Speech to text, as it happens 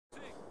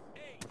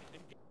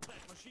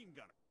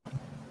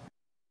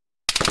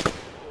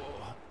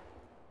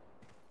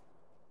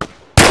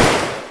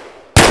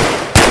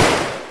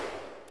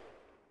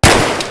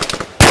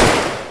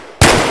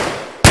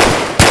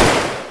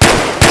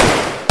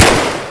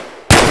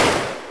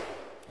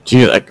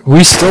Gee, like,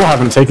 we still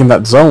haven't taken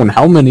that zone.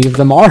 How many of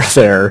them are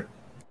there?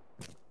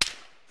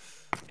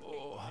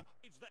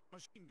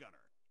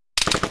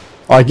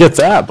 Well, I get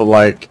that, but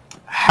like,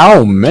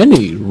 how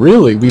many?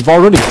 Really? We've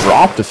already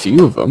dropped a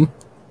few of them.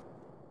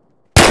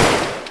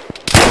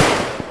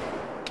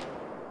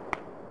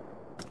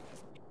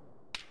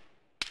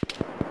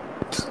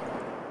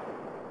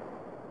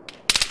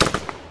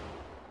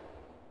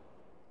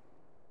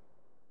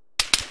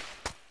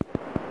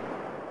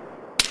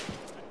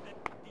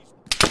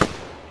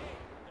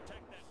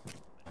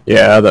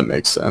 Yeah, that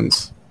makes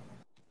sense.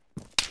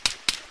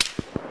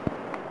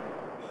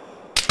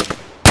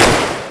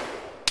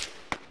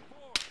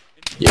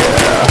 Yeah.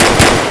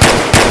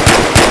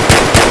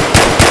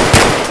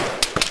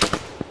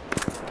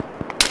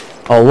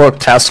 Oh look,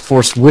 Task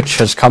Force Witch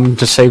has come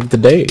to save the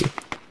day.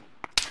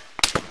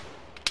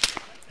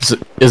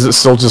 Is it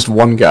still just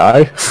one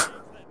guy?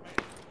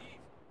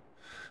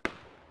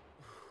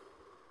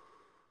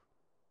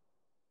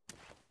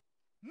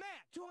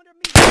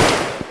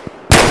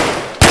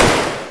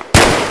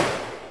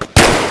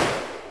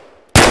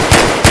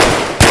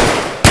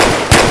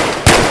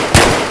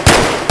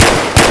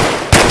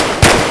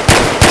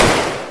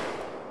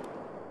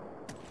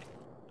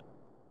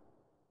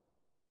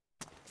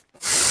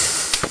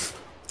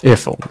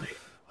 If only.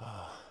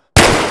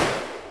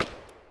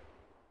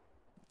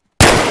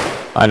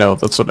 I know,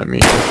 that's what I mean.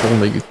 If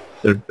only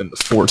there'd been the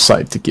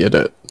foresight to get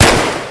it.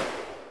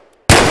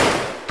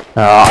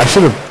 I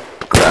should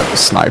have grabbed a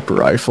sniper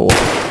rifle.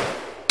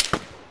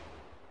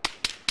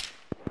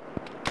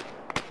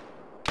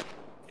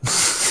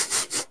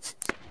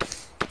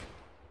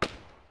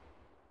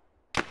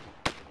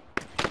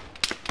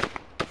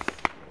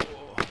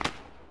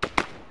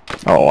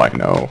 Oh, I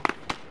know.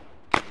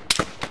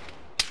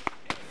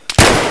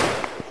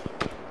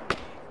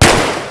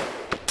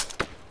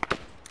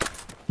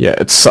 Yeah,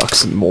 it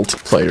sucks in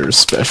multiplayer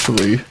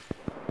especially.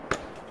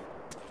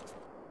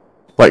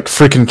 Like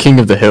freaking King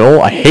of the Hill,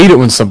 I hate it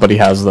when somebody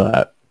has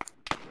that.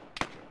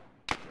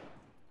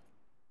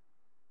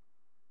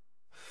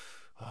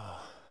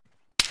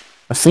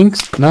 I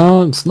think,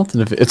 no, it's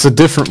nothing. It's a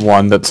different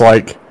one that's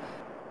like...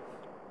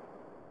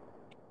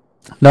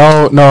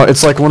 No,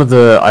 it's like one of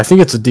the... I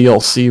think it's a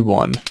DLC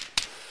one.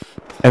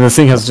 And the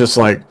thing has just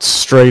like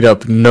straight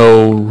up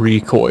no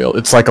recoil.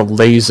 It's like a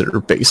laser,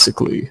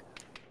 basically.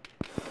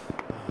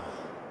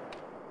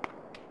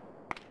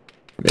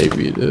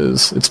 Maybe it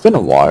is. It's been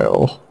a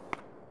while.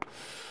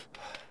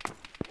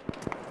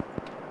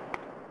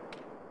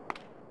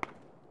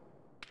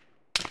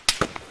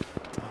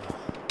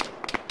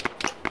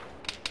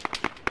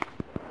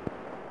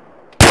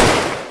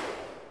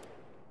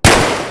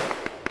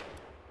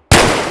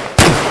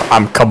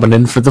 I'm coming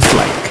in for the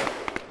flank.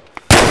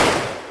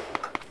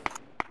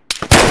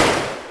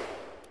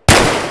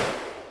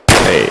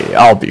 Hey,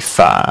 I'll be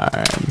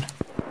fine.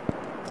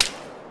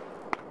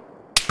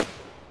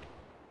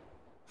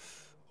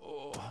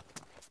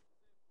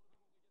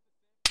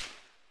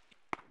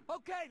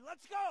 Okay,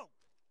 let's go!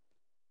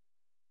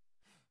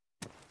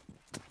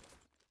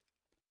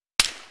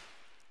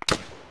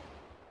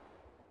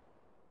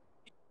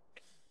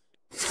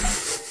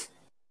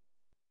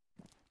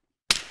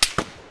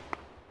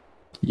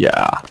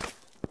 Yeah.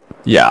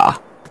 Yeah.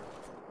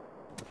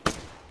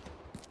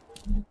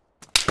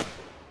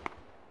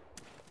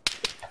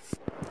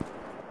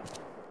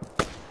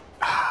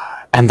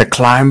 And the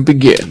climb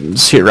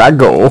begins. Here I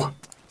go.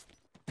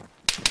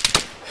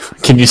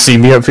 Can you see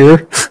me up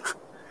here?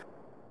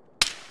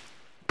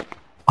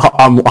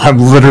 I'm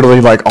literally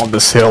like on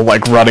this hill,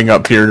 like running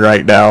up here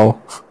right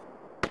now.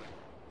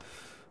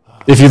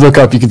 If you look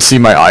up, you can see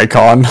my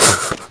icon.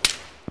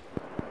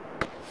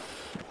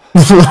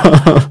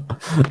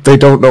 They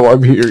don't know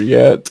I'm here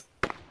yet.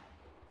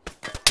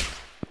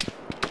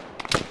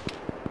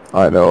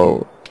 I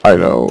know.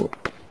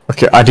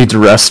 Okay, I need to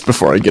rest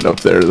before I get up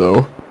there,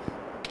 though.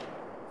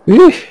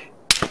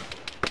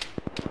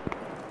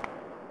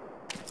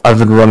 I've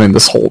been running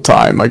this whole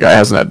time. My guy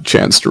hasn't had a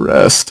chance to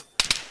rest.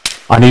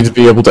 I need to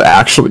be able to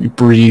actually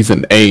breathe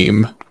and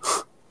aim.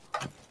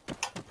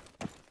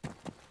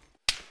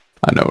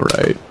 I know,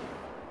 right?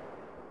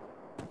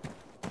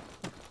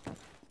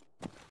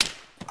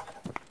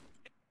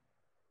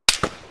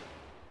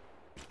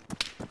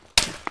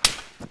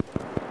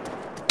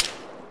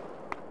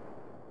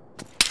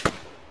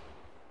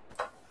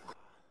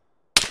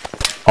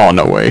 Oh,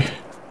 no way.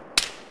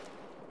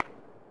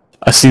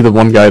 I see the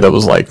one guy that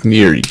was like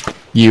near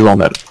you on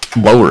that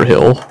lower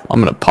hill.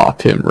 I'm gonna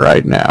pop him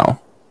right now.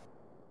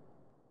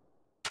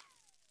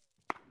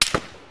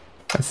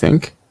 I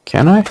think.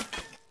 Can I?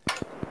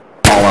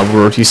 Oh my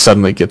word, he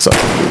suddenly gets up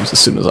and moves as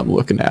soon as I'm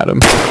looking at him.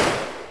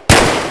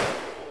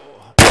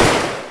 I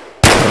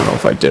don't know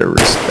if I dare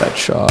risk that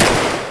shot.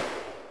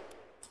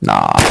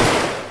 Nah.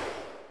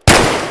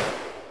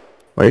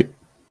 Wait.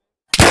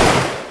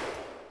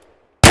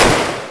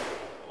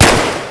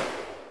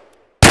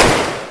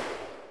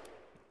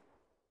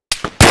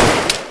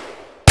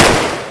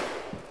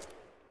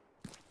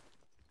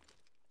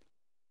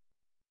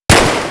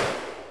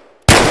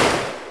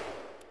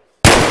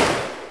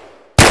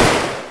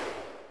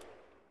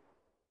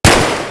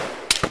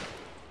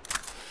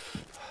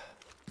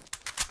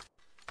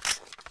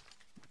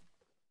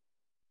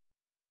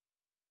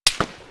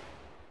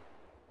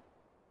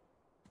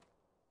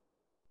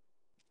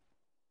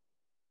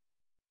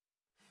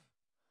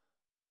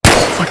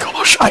 Oh my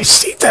gosh, I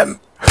see them!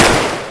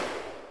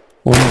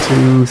 1,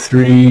 2,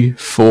 3,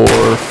 4,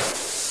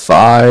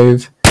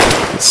 5,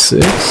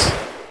 6.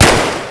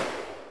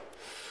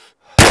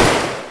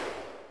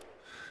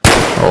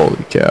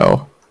 Holy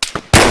cow.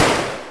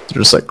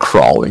 They're just like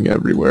crawling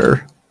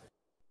everywhere.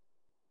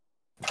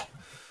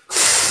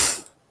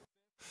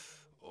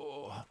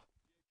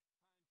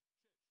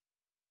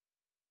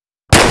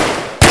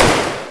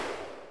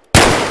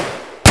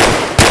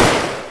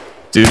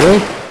 Do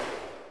they?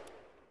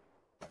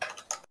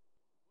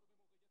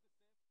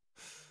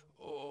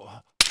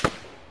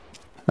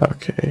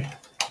 Okay.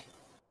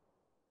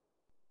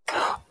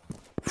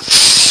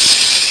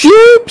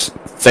 Shoot!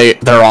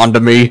 They're onto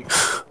me.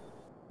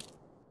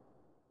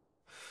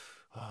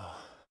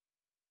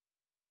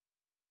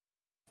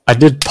 I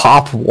did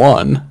pop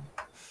one.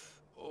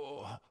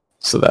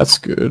 So that's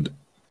good.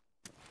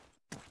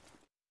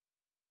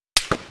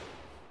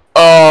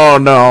 Oh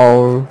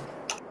no.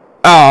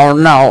 Oh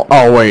no.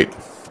 Oh wait.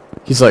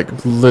 He's like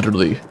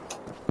literally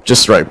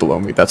just right below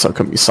me. That's how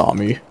come he saw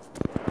me.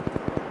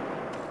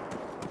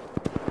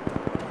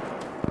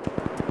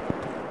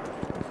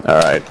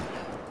 Alright.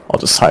 I'll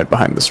just hide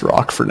behind this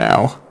rock for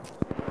now.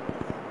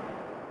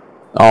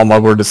 Oh my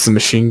word, it's the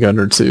machine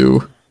gunner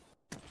too.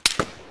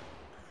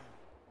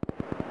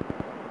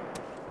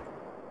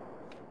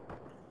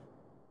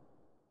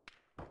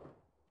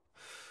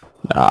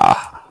 Nah,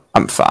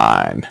 I'm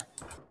fine.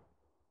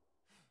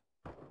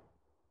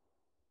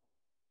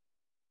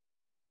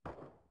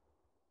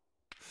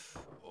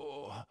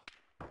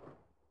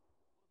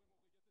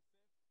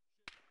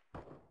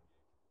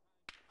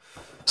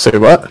 Say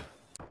what?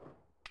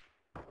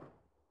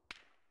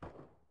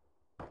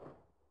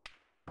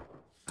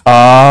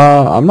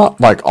 I'm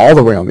not like all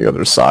the way on the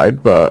other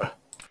side, but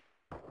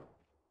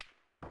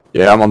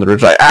yeah, I'm on the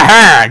ridge. Like,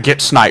 aha! Get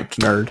sniped,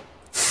 nerd.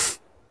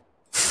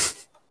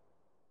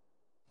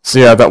 So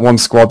yeah, that one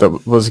squad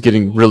that was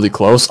getting really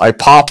close, I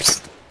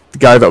popped the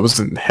guy that was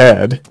in the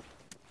head.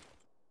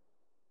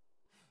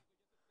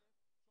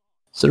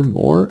 Is there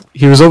more?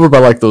 He was over by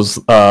like those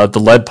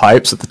the lead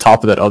pipes at the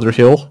top of that other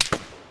hill.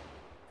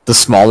 The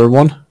smaller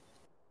one.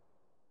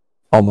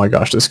 Oh my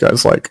gosh, this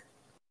guy's like...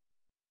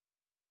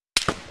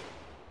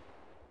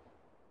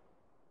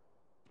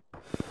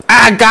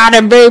 I got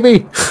him,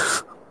 baby!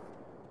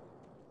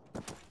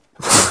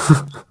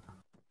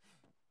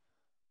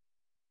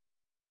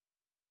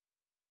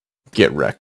 Get wrecked.